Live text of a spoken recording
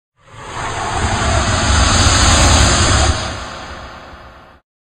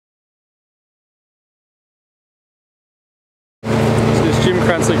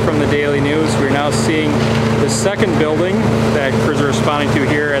now seeing the second building that crews are responding to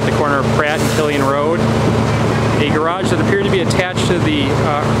here at the corner of Pratt and Killian Road. A garage that appeared to be attached to the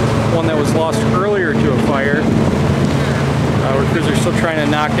one that was lost earlier to a fire. Where crews are still trying to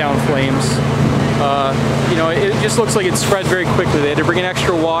knock down flames. You know, it just looks like it spread very quickly. They had to bring in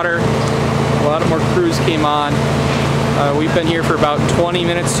extra water. A lot more crews came on. We've been here for about 20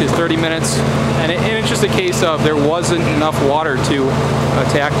 minutes to 30 minutes, and it's just a case of there wasn't enough water to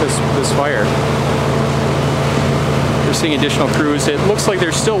attack this fire. We're seeing additional crews. It looks like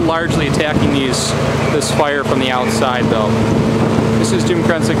they're still largely attacking this fire from the outside, though. This is Jim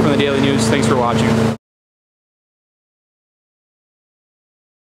Krensick from the Daily News. Thanks for watching.